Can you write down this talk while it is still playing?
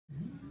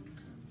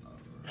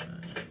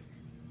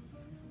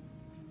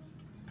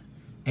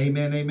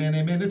Amen, amen,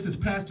 amen. This is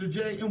Pastor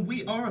Jay, and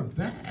we are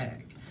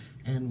back.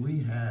 And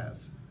we have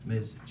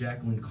Miss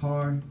Jacqueline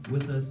Carr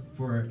with us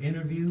for our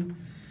interview.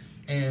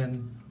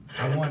 And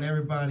I want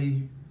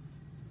everybody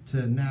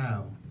to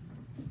now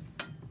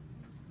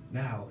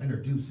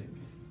introducing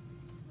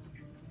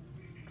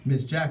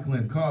Miss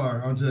Jacqueline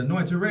Carr onto the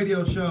Anointed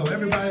Radio Show.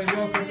 Everybody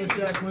welcome Miss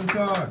Jacqueline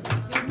Carr.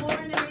 Good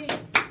morning.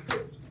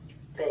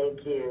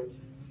 Thank you.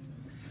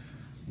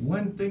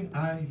 One thing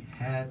I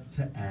had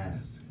to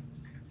ask,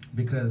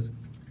 because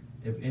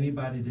if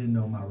anybody didn't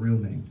know my real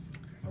name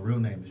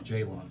is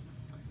Jaylon.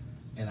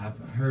 And I've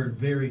heard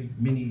very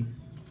many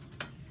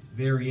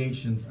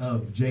variations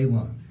of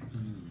Jaylon.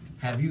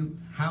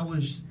 How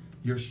was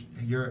your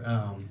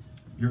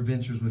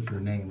ventures with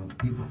your name, of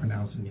people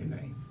pronouncing your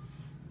name?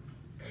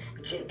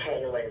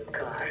 Jacqueline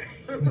Carr.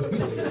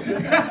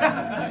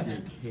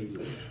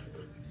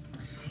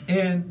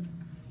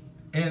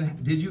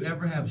 And did you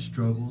ever have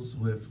struggles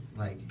with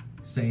like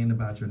saying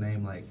about your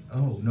name, like,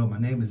 oh no, my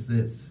name is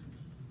this?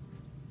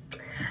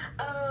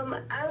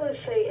 I would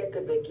say at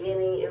the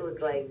beginning it was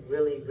like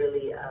really,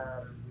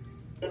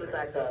 it was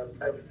like a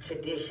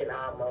tradition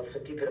almost for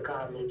people to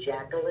call me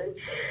Jacqueline.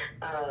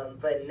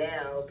 But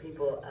now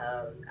people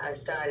are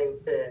starting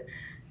to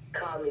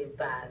call me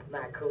by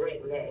my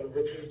correct name,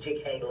 which is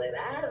Jacqueline.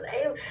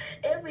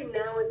 Every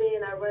now and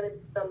then I run into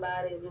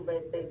somebody who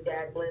may say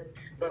Jacqueline,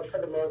 but for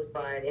the most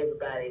part,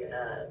 everybody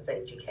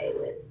say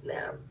Jacqueline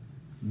now.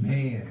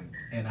 Man,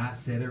 and I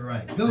said it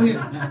right. Go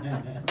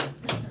ahead.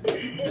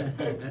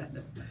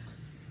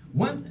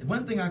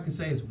 One thing I can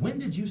say is, when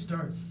did you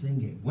start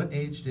singing? What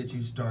age did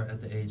you start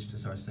to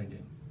start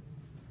singing?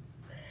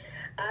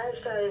 I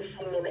started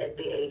singing at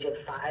the age of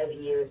 5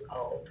 years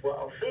old.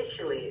 Well,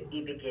 officially,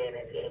 you began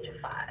at the age of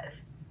 5.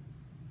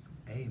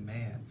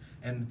 Amen.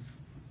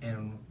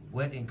 And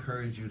what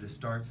encouraged you to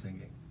start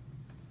singing?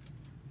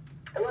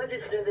 Well, I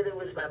just knew that it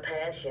was my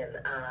passion.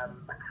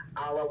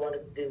 All I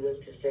wanted to do was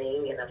to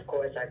sing, and of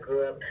course, I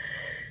grew up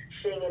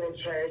singing in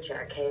church.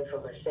 I came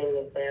from a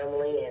singing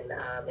family, and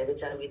every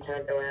time you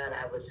turned around,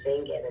 I was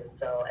singing. And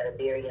so at a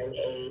very young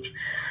age,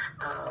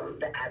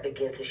 I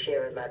began to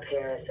share with my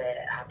parents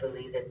that I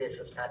believe that this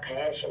was my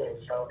passion.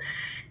 And so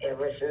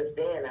ever since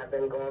then, I've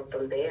been going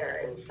from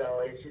there. And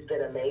so it's just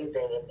been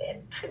amazing.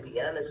 And to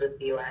be honest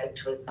with you, I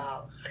actually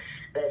thought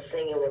that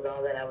singing was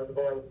all that I was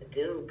going to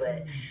do.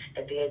 But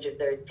at the age of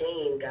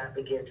 13, God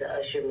began to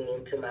usher me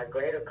into my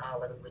greater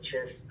calling, which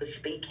is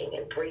speaking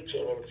and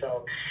preaching. And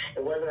so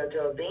it wasn't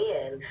until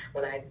then,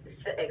 when I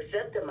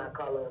accepted my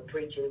calling of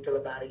preaching, until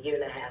about a year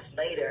and a half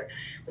later,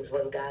 was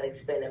when God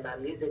expanded my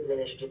music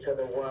ministry to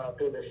the world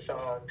through the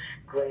song,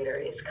 Greater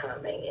Is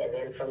Coming. And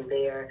then from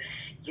there,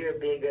 You're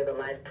Bigger, The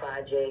Life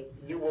Project,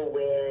 You Will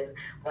Win,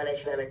 One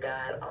Nation Under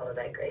God, all of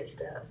that great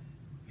stuff.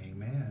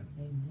 Amen.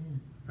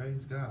 Amen.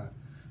 Praise God.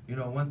 You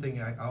know, one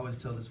thing, I always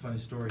tell this funny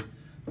story.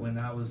 When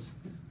I was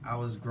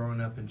growing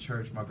up in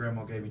church, my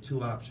grandma gave me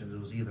two options. It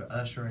was either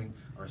ushering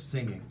or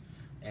singing.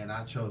 And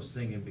I chose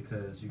singing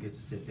because you get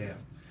to sit down.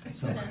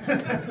 So,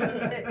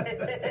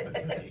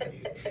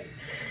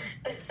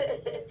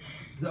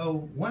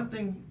 so one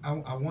thing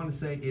I want to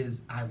say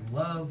is I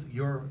love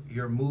your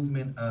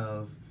movement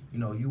of, you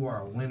know, you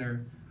are a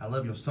winner. I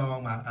love your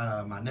song.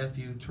 My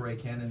nephew, Teray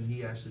Cannon,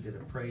 he actually did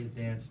a praise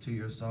dance to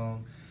your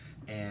song.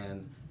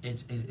 And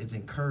it's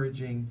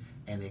encouraging,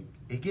 and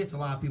it gets a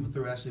lot of people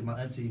through. Actually, my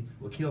auntie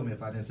would kill me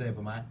if I didn't say it,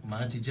 but my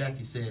auntie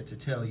Jackie said to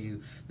tell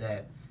you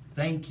that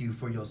thank you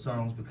for your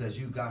songs, because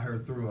you got her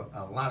through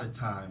a lot of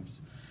times,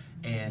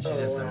 and she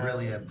just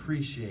really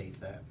appreciate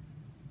that.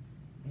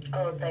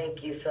 Oh,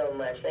 thank you so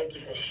much. Thank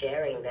you for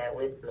sharing that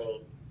with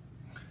me.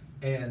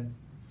 And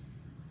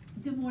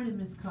good morning,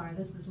 Miss Carr.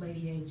 This is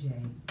Lady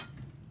AJ.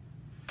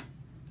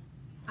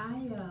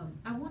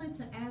 I wanted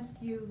to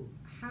ask you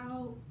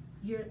how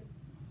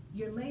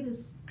your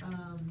latest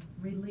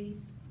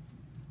release,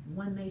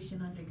 One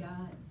Nation Under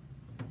God.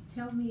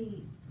 Tell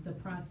me the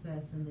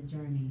process and the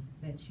journey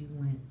that you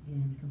went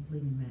in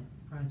completing that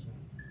project.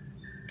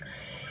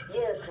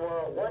 Yes,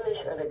 well, One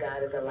Nation Under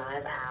God is a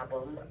live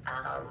album.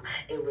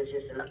 It was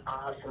just an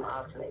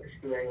awesome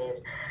experience.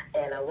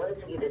 And I wanted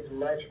to get as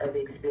much of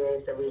the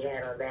experience that we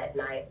had on that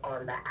night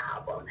on the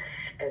album.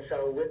 And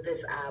so with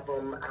this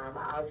album,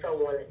 I also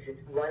wanted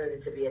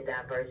it to be a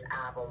diverse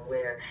album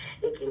where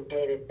it can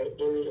cater to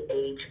any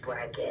age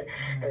bracket.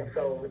 And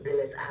so within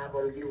this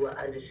album, you will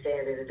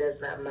understand that it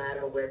does not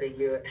matter whether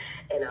you're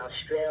in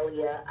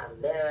Australia,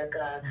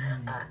 America,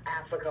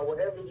 Africa,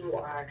 wherever you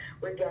are,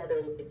 we're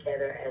gathering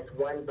together as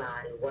one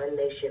body, one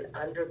nation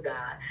under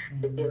God,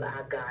 to give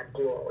our God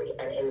glory.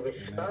 And in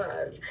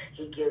response,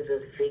 he gives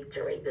us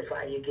victory. That's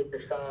why you get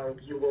the song,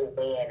 You Will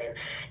Win. And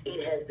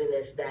it has been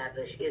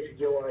established. It's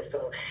yours.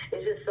 So So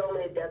it's just so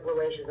many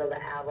declarations on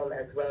the album,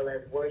 as well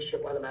as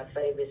worship. One of my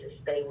favorites is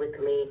Stay With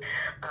Me.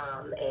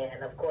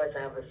 And of course,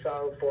 I have a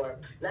song for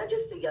not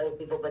just the young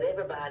people, but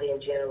everybody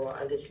in general,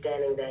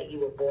 understanding that you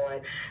were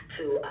born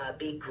to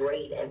be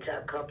great and to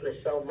accomplish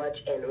so much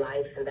in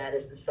life, and that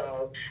is the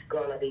song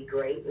Gonna Be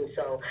Great. And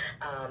so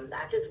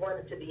I just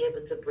wanted to be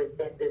able to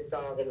present this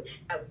song and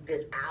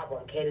this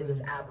album, cater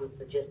this album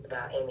to just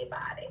about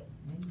anybody.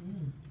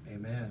 Amen.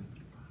 Amen.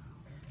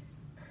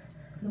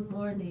 Good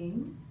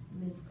morning,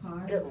 Ms.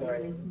 Carr. Good This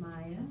morning. is Ms.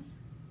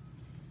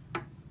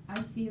 Maya.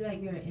 I see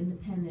that you're an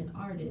independent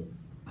artist.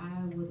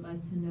 I would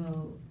like to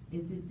know,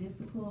 is it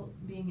difficult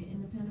being an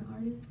independent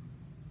artist?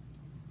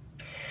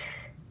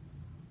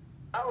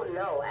 Oh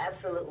no,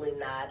 absolutely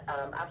not.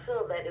 I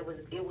feel that it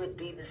would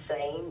be the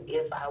same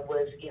if I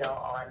was,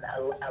 on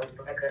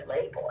a record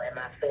label, and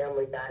my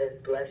family, God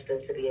has blessed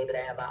us to be able to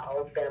have our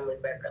own family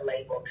record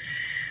label,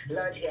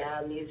 Lunch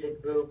Hour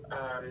Music Group,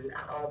 our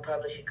own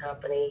publishing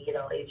company.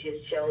 It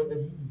just shows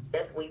us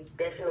that we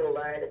definitely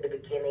learned at the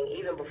beginning,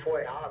 even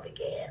before it all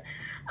began,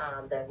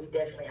 that we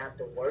definitely have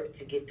to work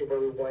to get to where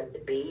we want to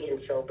be.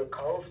 And so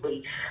because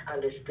we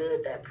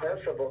understood that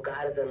principle, God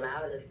has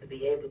allowed us to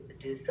be able to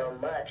do so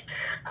much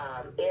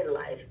in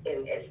life,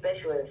 and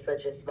especially in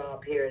such a small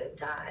period of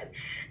time.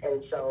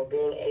 And so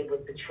being able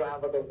to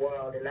travel the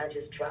world, and not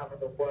just travel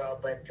the world,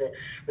 but to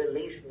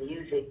release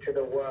music to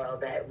the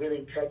world that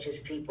really touches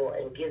people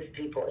and gives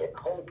people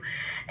hope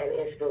and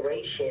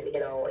inspiration,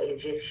 it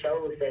just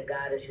shows that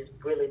God is just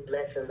really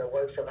blessing the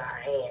works of our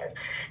hands.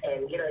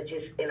 And,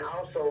 and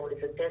also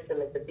it's a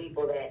testament to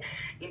people that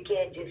you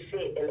can't just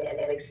sit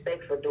and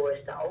expect for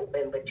doors to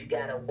open, but you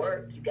got to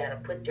work, you got to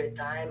put your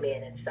time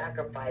in and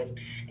sacrifice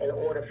in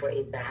order for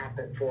it to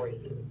happen for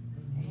you.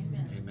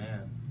 Amen.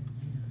 Amen.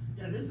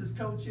 Yeah, this is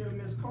Coach here,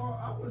 Ms. Carr.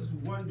 I was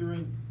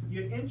wondering,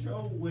 your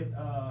intro with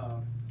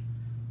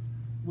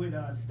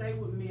Stay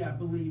With Me, I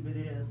believe it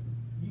is.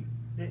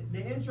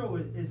 The intro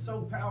is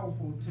so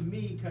powerful to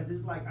me, because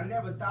it's like I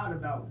never thought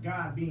about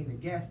God being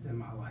a guest in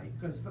my life.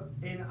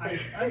 And I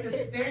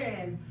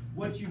understand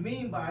what you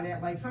mean by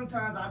that. Like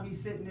sometimes I'll be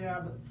sitting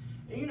there,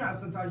 and how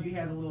sometimes you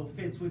had a little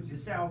fits with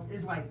yourself.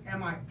 It's like,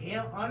 am I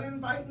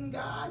uninviting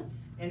God?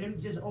 And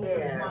it just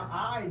opens my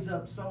eyes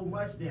up so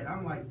much that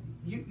I'm like,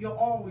 you're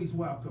always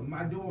welcome.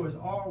 My door is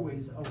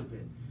always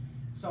open.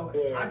 So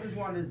I just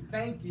wanted to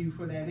thank you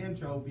for that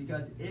intro,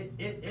 because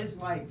it's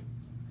like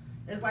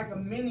a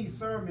mini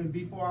sermon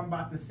before I'm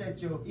about to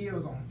set your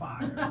ears on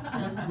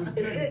fire with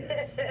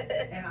goodness.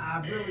 And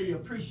I really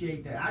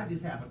appreciate that. I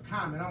just have a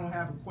comment. I don't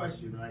have a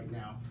question right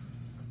now.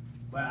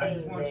 But I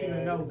just want you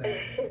to know that.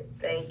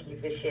 Thank you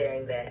for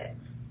sharing that.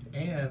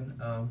 And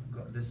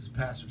this is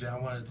Pastor Jay. I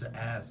wanted to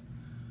ask,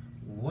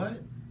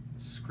 what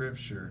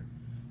scripture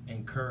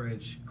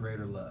encouraged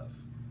greater love?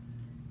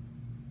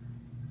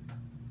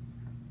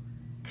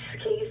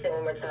 Can you say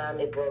one more time?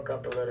 It broke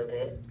up a little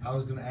bit. I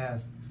was going to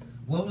ask,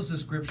 what was the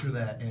scripture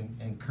that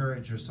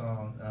encouraged your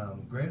song?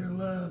 Greater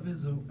love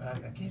is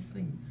I can't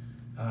sing.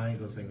 I ain't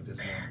going to sing it this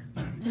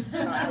morning.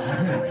 I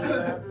love the way you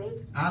love me.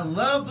 I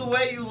love the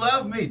way you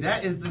love me.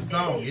 That is the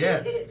song,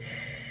 yes.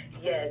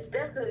 Yes,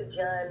 definitely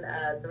John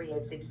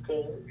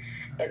 3:16,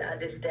 and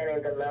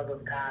understanding the love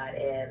of God.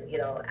 And,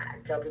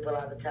 I tell people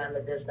all the time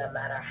that it does not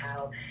matter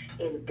how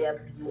in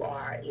depth you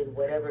are in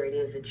whatever it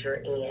is that you're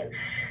in,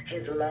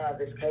 His love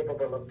is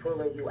capable of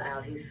pulling you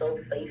out. He's so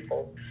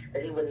faithful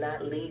that He would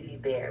not leave you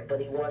there, but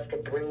He wants to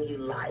bring you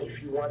life.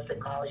 He wants to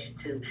cause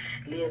you to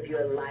live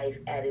your life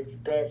at its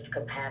best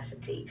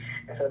capacity.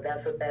 And so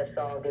that's what that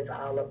song is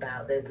all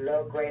about. There's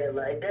no greater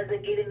love. It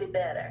doesn't get any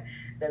better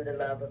than the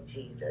love of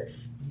Jesus.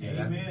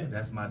 Yeah,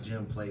 that's my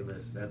gym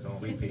playlist. That's on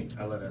repeat.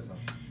 I love that song.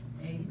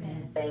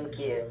 Amen. Thank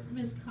you.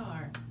 Ms.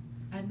 Carr,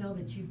 I know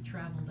that you've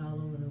traveled all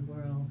over the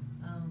world.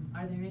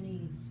 Are there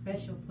any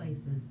special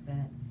places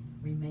that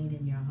remain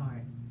in your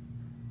heart?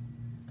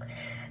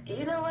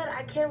 You know what?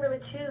 I can't really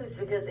choose,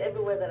 because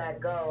everywhere that I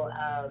go,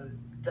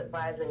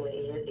 surprisingly,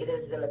 it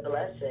has been a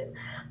blessing.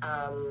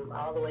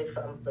 All the way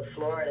from the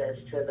Floridas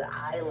to the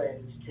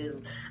islands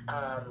to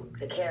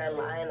the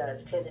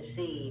Carolinas,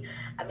 Tennessee.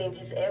 I mean,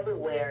 just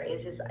everywhere.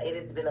 It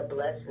has been a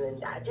blessing.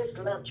 And I just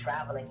love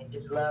traveling and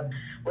just love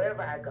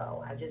wherever I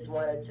go.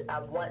 I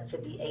want to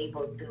be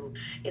able to,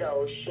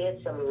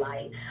 shed some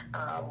light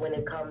when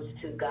it comes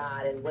to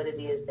God and what it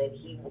is that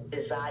He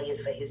desires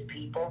for His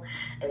people.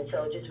 And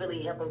so just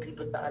really helping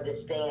people to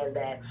understand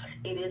that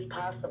it is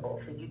possible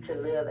for you to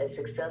live a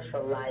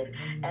successful life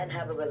and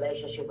have a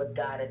relationship with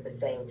God at the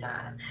same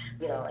time,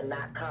 and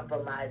not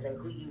compromising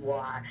who you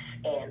are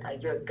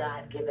and your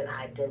God-given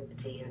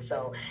identity. And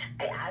so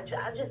I've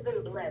just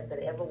been blessed that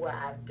everywhere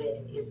I've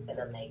been, it's been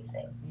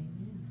amazing.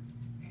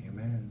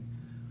 Amen.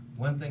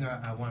 One thing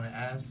I want to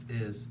ask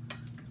is,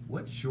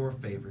 what's your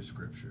favorite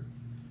scripture?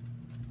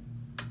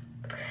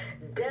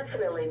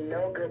 definitely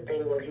no good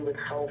thing will he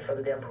withhold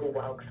from them who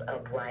walks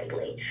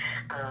uprightly.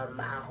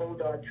 I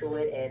hold on to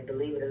it, and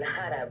believe it or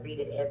not, I read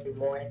it every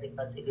morning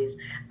because it is,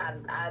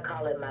 I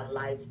call it my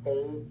life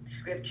theme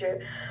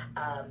scripture,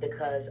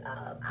 because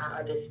I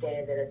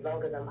understand that as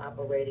long as I'm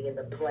operating in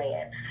the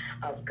plan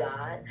of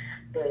God,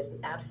 there's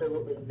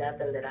absolutely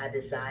nothing that I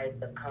desire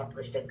to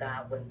accomplish that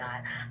God would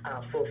not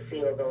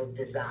fulfill those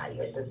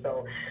desires. And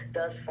so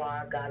thus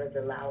far, God has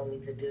allowed me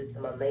to do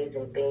some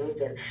amazing things,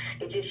 and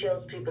it just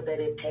shows people that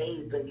it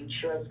pays when you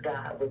trust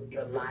God with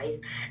your life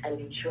and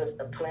you trust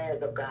the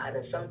plans of God.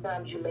 And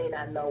sometimes you may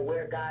not know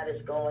where God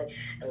is going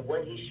and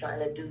what he's trying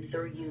to do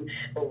through you,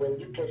 but when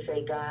you can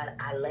say, God,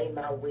 I lay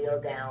my will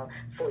down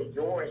for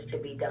yours to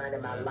be done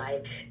in my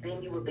life,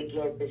 then you will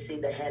begin to see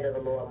the hand of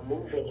the Lord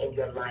moving in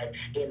your life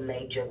in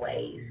major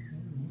ways.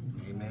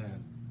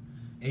 Amen.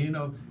 And you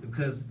know,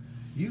 because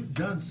you've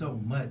done so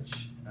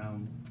much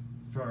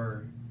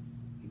for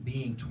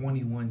being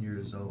 21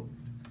 years old,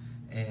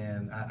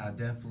 and I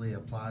definitely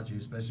applaud you,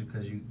 especially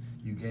because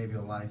you gave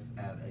your life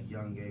at a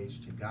young age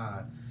to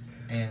God,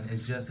 and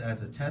it's just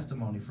as a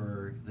testimony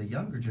for the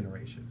younger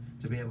generation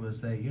to be able to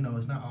say, you know,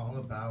 it's not all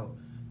about,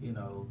 you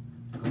know,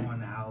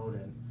 going out,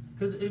 and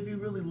because if you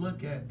really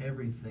look at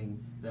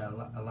everything that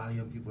a lot of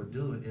young people are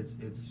doing, it's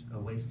a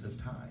waste of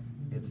time.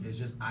 It's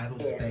just idle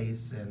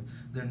space, and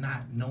they're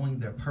not knowing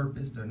their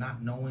purpose. They're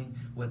not knowing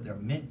what they're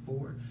meant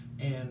for.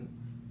 And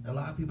a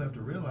lot of people have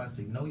to realize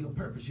to know your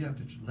purpose, you have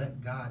to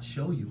let God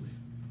show you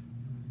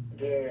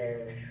it.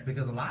 Yes.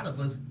 Because a lot of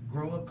us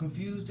grow up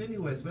confused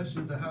anyway,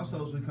 especially the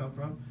households we come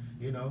from.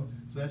 You know,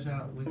 especially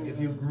if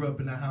you grew up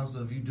in a house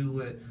of you do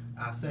what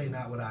I say,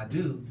 not what I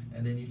do,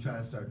 and then you try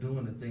to start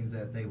doing the things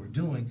that they were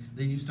doing,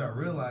 then you start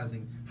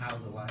realizing how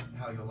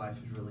your life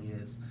really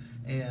is.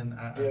 And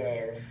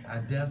I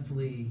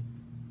definitely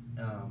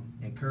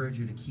encourage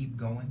you to keep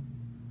going,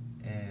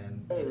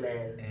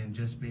 and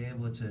just be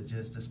able to,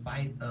 just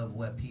despite of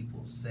what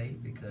people say,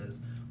 because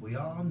we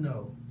all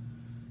know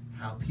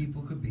how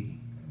people could be.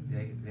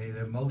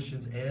 Their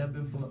emotions ebbs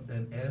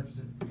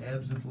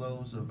and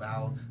flows of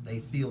how they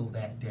feel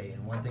that day.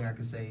 And one thing I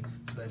can say,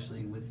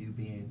 especially with you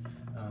being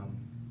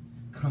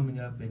coming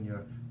up in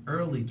your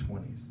early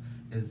 20s,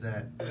 is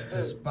that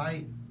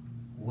despite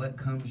what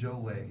comes your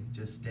way,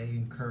 just stay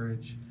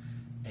encouraged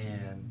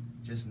and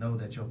just know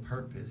that your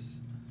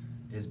purpose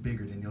is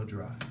bigger than your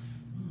drive.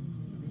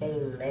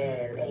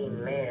 Amen.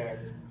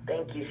 Amen.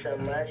 Thank you so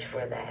much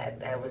for that.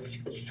 That was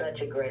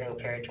such a great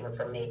encouragement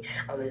for me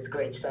on this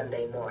great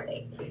Sunday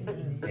morning.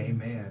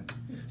 Amen.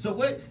 So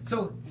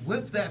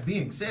with that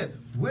being said,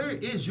 where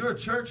is your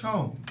church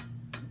home?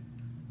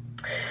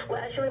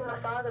 Well, actually, my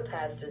father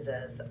pastors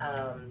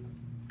us.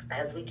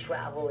 As we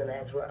travel and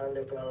as we're on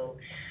the road,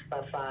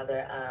 my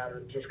father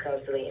just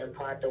constantly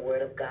impart the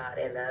word of God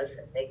in us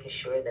and making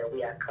sure that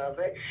we are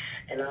covered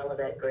and all of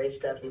that great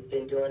stuff. He's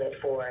been doing it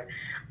for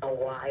a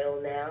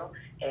while now,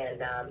 and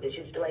it's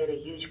just played a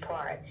huge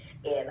part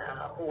in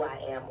who I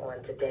am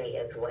on today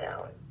as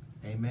well.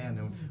 Amen.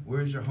 And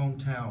where's your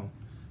hometown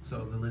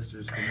so the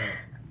listeners can know?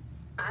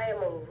 I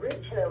am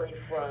originally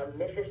from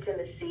Memphis,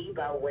 Tennessee,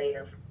 by way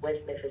of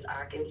West Memphis,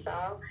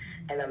 Arkansas,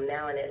 and I'm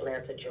now in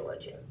Atlanta,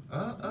 Georgia.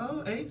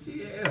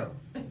 ATL.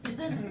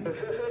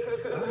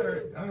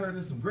 I heard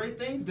there's some great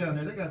things down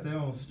there. They got their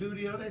own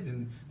studio.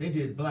 They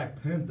did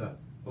Black Panther.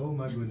 Oh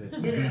my goodness.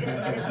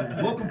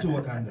 Welcome to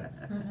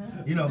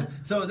Wakanda. You know,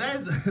 so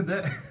that's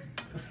that.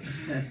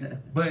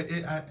 But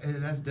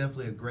that's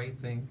definitely a great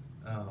thing.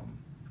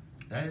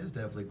 That is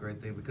definitely a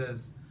great thing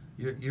because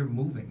you're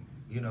moving.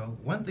 You know,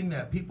 one thing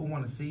that people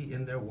want to see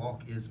in their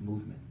walk is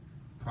movement,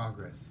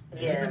 progress.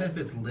 Yeah. Even if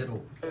it's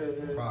little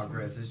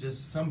progress, it's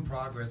just some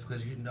progress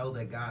because you know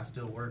that God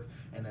still works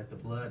and that the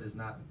blood is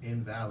not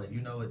invalid.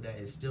 You know that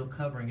it's still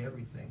covering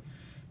everything.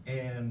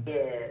 And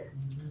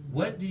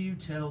what do you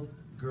tell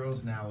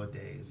girls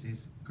nowadays?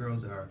 These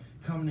girls are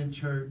coming in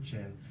church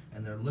and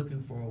they're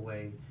looking for a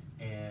way,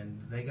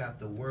 and they got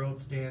the world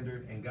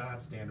standard and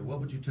God's standard. What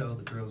would you tell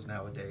the girls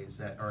nowadays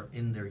that are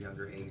in their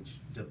younger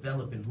age,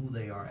 developing who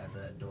they are as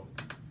an adult?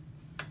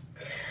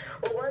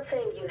 Well, one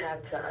thing you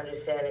have to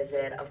understand is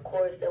that, of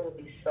course, there will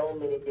be so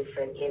many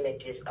different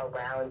images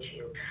around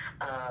you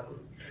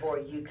for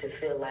you to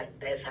feel like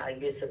that's how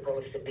you're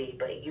supposed to be.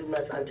 But you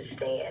must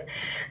understand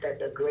that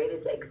the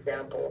greatest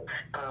example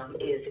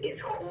is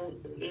who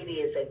it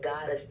is that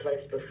God has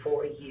placed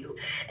before you.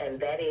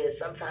 And that is,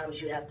 sometimes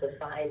you have to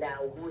find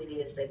out who it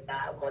is that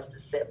God wants to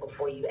set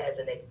before you as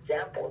an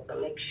example to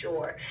make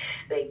sure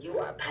that you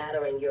are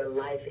patterning your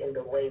life in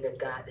the way that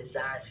God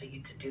desires for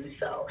you to do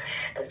so.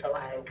 And so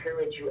I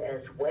encourage you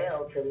as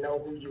well to know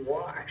who you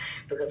are,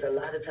 because a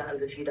lot of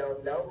times if you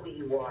don't know who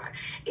you are,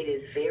 it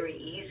is very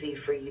easy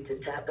for you to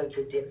tap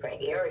into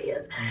different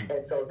areas.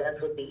 And so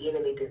that's what the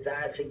enemy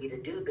desires for you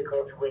to do,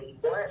 because what he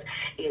wants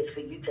is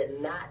for you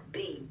to not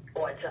be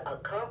or to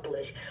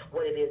accomplish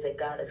what it is that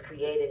God has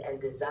created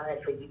and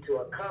designed for you to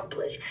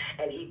accomplish.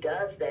 And he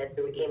does that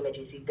through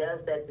images. He does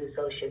that through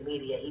social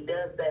media. He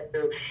does that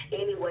through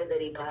any way that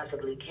he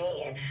possibly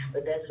can.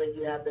 But that's when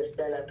you have to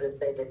stand up and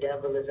say, the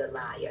devil is a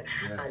liar.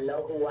 Yes. I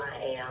know who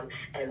I am,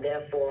 and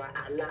therefore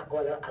I'm not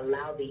going to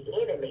allow the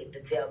enemy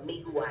to tell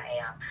me who I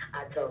am.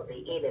 I told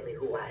the enemy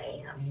who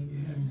I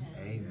am. Yes.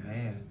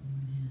 Amen.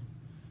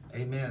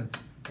 Amen.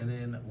 And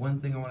then one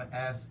thing I want to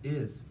ask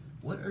is,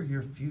 what are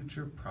your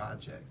future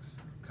projects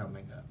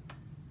coming up?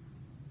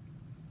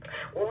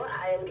 Well,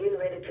 I am getting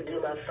ready to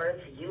do my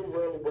first You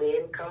Will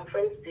Win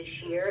conference this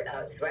year.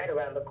 It's right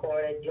around the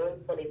corner, June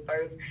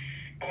 21st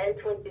and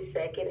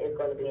 22nd is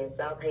going to be in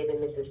South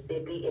Haven,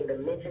 Mississippi, in the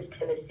Memphis,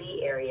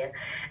 Tennessee area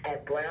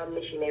at Brown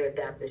Missionary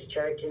Baptist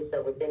Church. And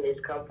so within this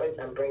conference,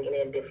 I'm bringing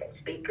in different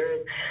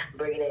speakers,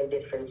 bringing in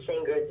different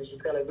singers. It's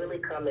just going to really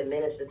come and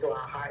minister to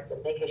our hearts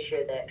and making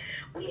sure that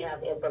we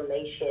have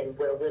information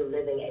where we're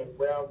living a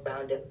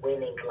well-rounded,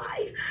 winning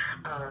life.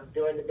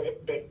 During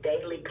the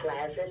daily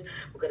classes,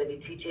 we're going to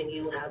be teaching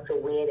you how to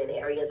win in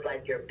areas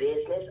like your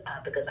business,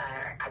 because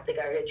I think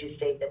I heard you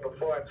say that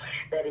before,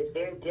 that it's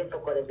very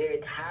difficult and very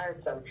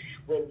tiresome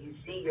when you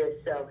see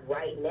yourself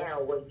right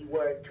now where you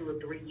were 2 or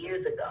 3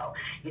 years ago.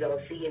 You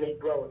don't see any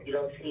growth. You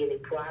don't see any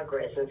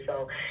progress. And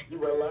so you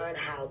will learn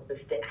how to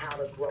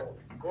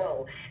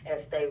grow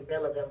and stay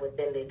relevant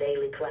within the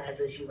daily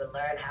classes. You will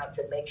learn how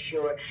to make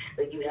sure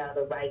that you have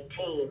the right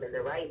team and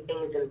the right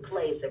things in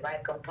place, the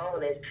right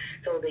components,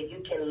 so that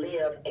you can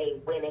live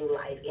a winning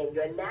life in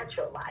your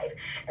natural life.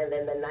 And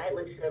then the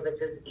nightly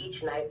services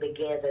each night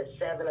begins at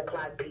 7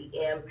 o'clock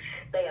p.m.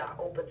 They are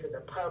open to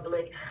the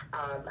public.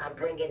 I'm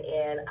bringing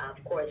in,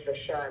 of course,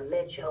 Vashawn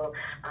Mitchell,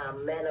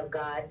 man of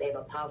God named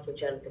Apostle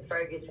Jonathan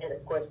Ferguson,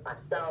 of course,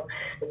 myself.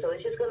 And so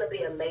it's just going to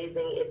be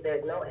amazing. If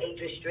there's no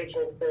age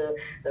restrictions to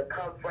the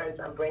conference,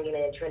 I'm bringing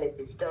in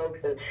Trinity Stokes.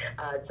 And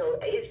so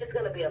it's just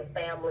going to be a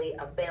family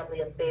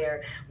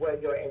affair where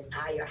your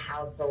entire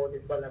household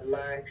is going to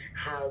learn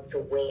how to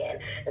win.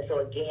 And so,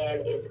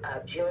 again, it's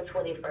June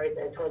 21st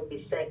and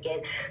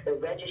 22nd. The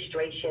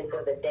registration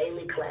for the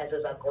daily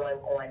classes are going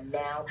on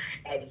now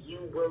at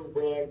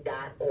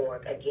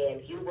youwillwin.org.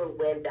 Again,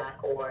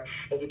 youwillwin.org.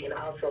 And you can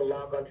also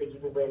log on to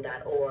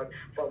youwillwin.org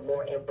for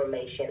more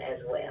information as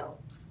well.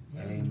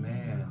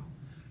 Amen.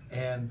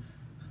 And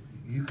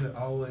you could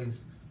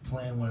always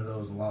plan one of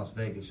those in Las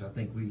Vegas. I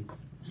think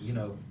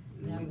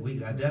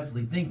I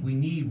definitely think we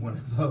need one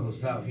of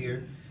those out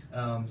here,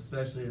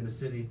 especially in the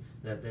city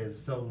that is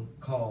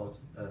so-called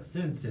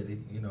Sin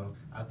City.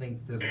 I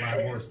think there's a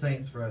lot more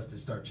saints for us to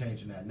start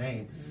changing that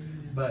name.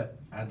 But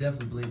I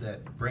definitely believe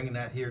that bringing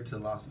that here to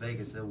Las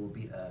Vegas, it will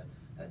be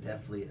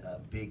definitely a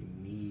big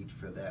need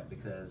for that,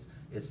 because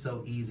it's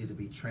so easy to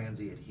be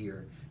transient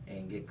here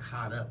and get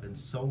caught up in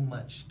so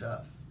much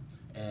stuff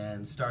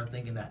and start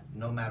thinking that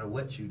no matter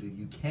what you do,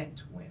 you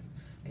can't win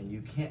and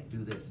you can't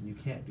do this and you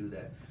can't do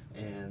that.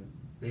 And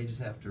they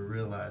just have to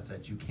realize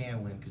that you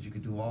can win, because you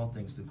can do all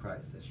things through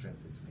Christ that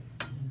strengthens me.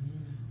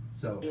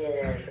 So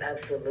yes,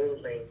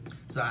 absolutely.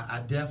 So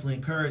I definitely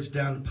encourage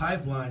down the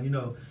pipeline,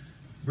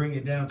 bring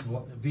it down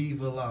to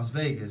Viva Las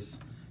Vegas.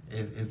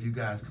 If you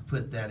guys could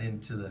put that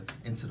into the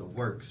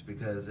works,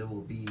 because it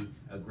will be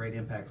a great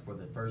impact for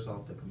the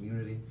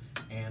community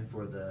and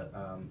for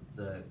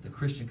the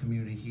Christian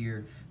community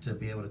here to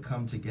be able to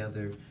come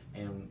together.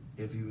 And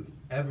if you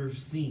ever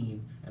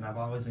seen, and I've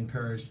always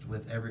encouraged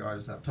with every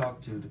artist I've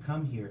talked to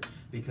come here,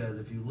 because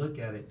if you look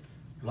at it,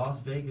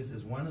 Las Vegas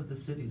is one of the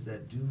cities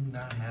that do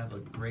not have a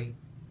great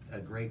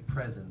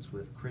presence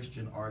with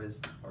Christian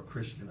artists or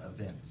Christian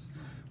events.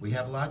 We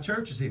have a lot of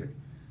churches here.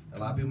 A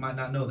lot of people might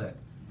not know that.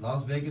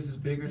 Las Vegas is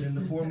bigger than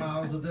the 4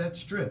 miles of that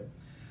strip.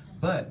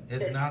 But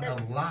it's not a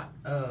lot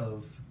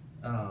of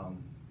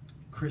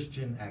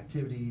Christian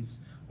activities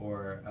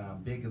or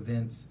big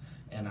events.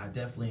 And I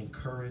definitely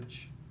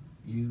encourage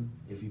you,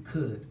 if you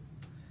could,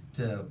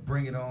 to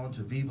bring it on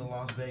to Viva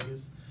Las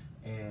Vegas,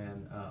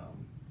 and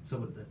so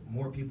that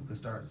more people can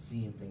start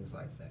seeing things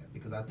like that.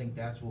 Because I think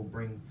that's what will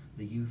bring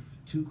the youth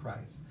to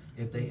Christ,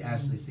 if they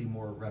actually see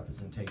more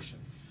representation.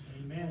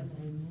 Amen.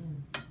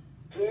 Amen.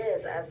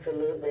 Yes,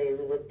 absolutely.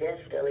 We would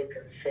definitely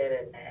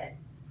consider that.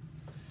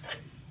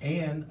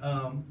 And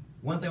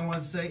one thing I want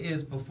to say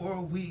is, before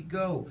we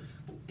go,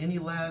 any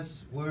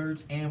last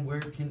words, and where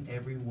can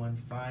everyone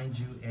find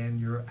you and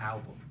your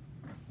album?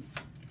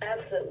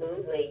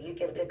 Absolutely. You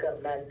can pick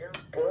up my new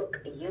book,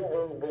 You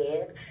Will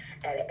Win,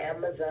 at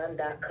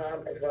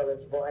Amazon.com as well as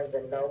Barnes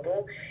 &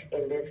 Noble.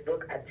 In this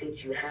book, I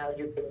teach you how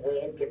you can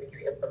win, giving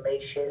you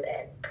information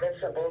and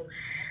principles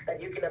that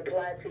you can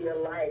apply to your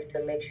life to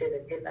make sure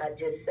that you're not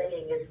just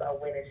saying it's a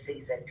winning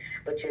season,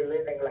 but you're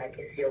living like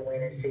it's your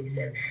winning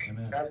season.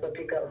 Amen. Also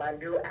pick up my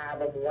new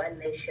album, One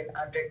Nation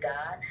Under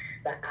God.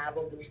 The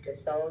album which the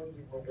song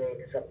You Will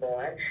Win is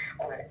upon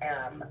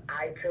on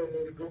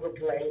iTunes, Google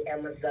Play,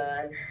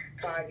 Amazon,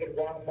 Target,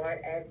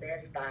 Walmart, and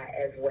Best Buy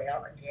as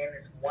well. Again,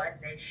 it's One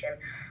Nation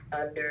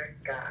Under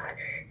God.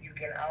 You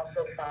can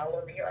also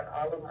follow me on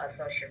all of my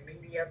social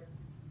media.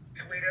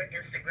 Twitter,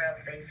 Instagram,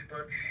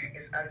 Facebook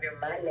is under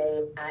my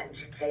name at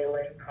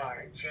Jekaylyn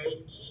Carr.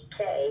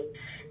 JEKALYNCARR.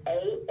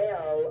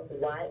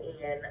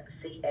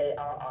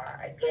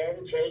 Again,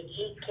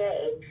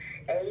 JEKALYNCARR.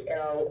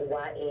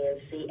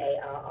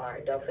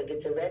 Don't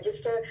forget to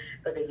register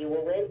for the You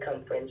Will Win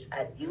conference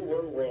at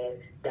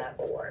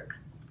youwillwin.org.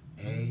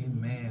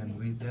 Amen.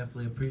 We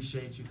definitely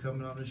appreciate you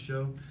coming on the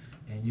show,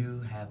 and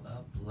you have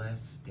a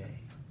blessed day.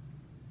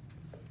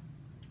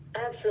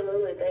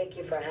 Absolutely. Thank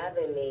you for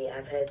having me.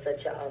 I've had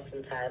such an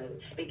awesome time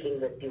speaking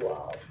with you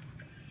all.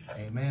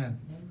 Amen.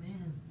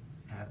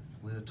 Amen.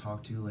 We'll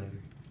talk to you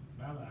later.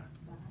 Bye-bye.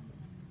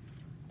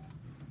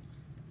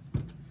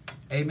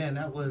 Amen.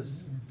 That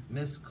was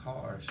Miss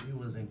Carr. She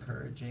was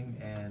encouraging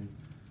and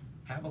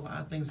have a lot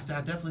of things to say.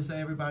 I definitely say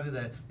everybody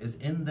that is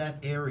in that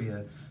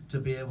area to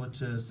be able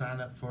to sign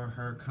up for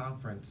her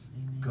conference.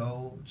 Amen.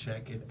 Go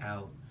check it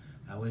out.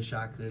 I wish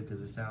I could,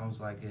 because it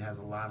sounds like it has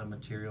a lot of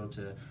material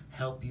to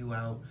help you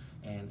out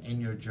and in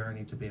your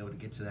journey to be able to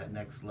get to that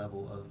next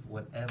level of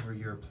whatever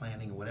you're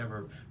planning,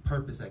 whatever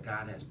purpose that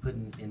God has put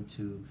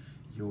into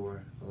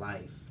your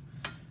life.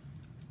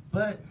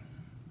 But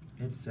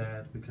it's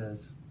sad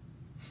because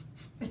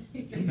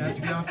you have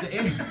to get off the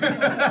air.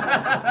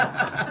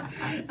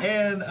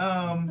 And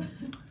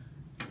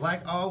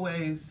like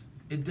always,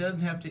 it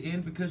doesn't have to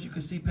end, because you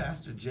can see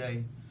Pastor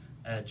Jay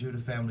at Judah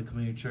Family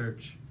Community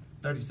Church,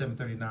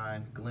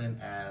 3739 Glen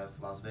Ave,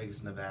 Las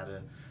Vegas,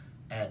 Nevada,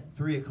 at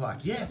 3 o'clock.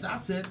 Yes, I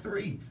said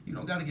 3. You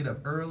don't got to get up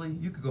early.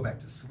 You could go back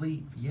to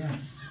sleep.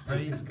 Yes,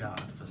 praise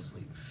God for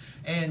sleep.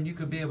 And you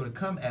could be able to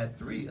come at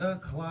 3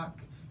 o'clock,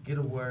 get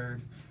a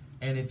word.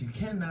 And if you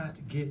cannot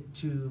get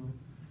to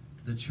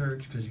the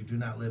church because you do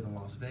not live in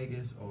Las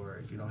Vegas,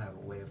 or if you don't have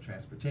a way of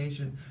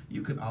transportation,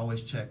 you can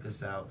always check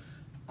us out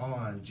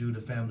on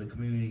Judah Family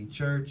Community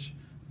Church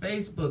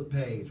Facebook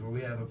page, where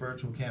we have a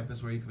virtual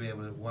campus where you can be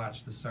able to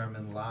watch the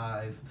sermon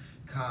live,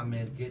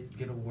 comment,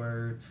 get a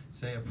word,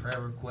 say a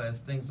prayer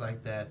request, things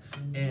like that,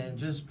 and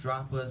just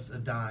drop us a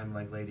dime,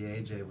 like Lady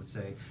AJ would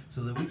say,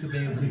 so that we could be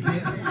able to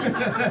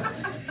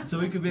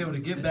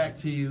get back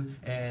to you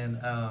and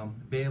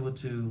be able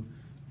to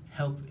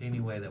help any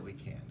way that we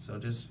can. So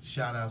just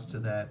shout outs to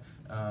that.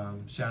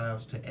 Shout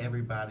outs to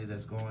everybody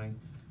that's going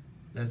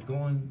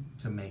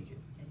to make it.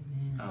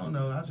 Amen. I don't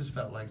know. I just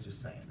felt like just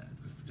saying that.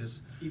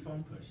 Just Keep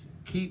on pushing.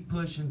 keep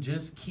pushing.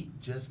 Just keep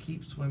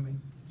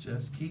swimming.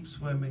 Just keep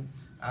swimming.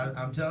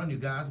 I'm telling you,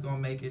 God's gonna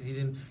make it. He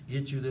didn't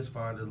get you this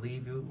far to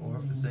leave you or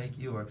forsake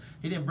you, or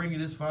He didn't bring you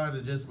this far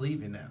to just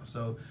leave you now.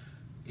 So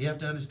you have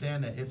to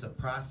understand that it's a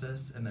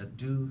process, and a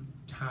due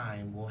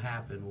time will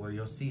happen where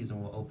your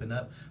season will open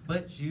up.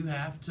 But you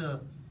have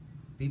to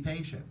be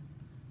patient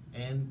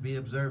and be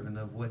observant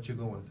of what you're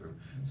going through.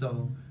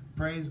 So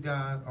praise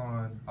God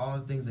on all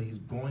the things that He's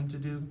going to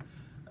do.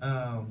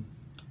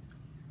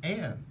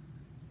 And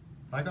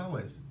like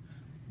always,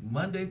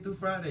 Monday through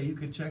Friday, you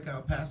can check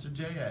out Pastor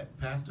Jay at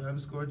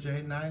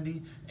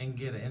Pastor_J90 and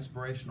get an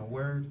inspirational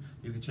word.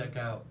 You can check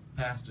out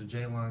Pastor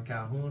Jaylon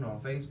Calhoun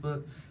on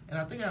Facebook. And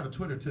I think I have a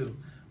Twitter too,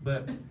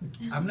 but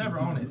I'm never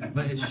on it.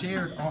 But it's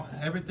shared,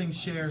 everything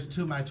shares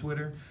to my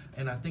Twitter.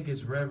 And I think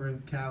it's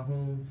Reverend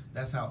Calhoun.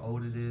 That's how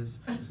old it is.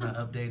 It's not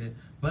updated.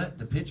 But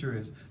the picture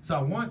is. So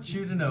I want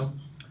you to know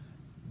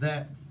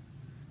that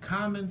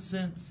common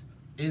sense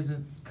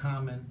isn't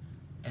common,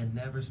 and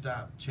never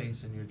stop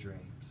chasing your dreams.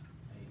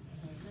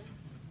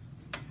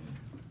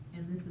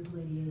 And this is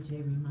Lady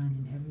AJ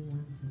reminding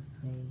everyone to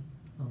stay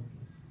focused.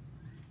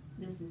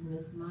 This is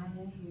Miss Maya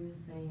here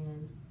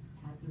saying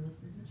happiness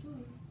is a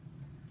choice.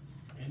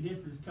 And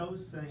this is Coach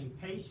saying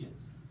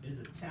patience is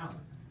a talent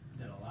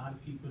that a lot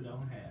of people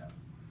don't have.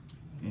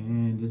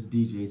 And this is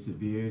DJ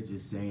Severe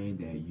just saying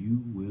that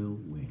you will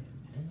win.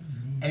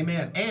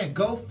 Amen. And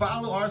go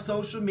follow our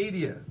social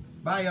media.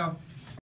 Bye, y'all.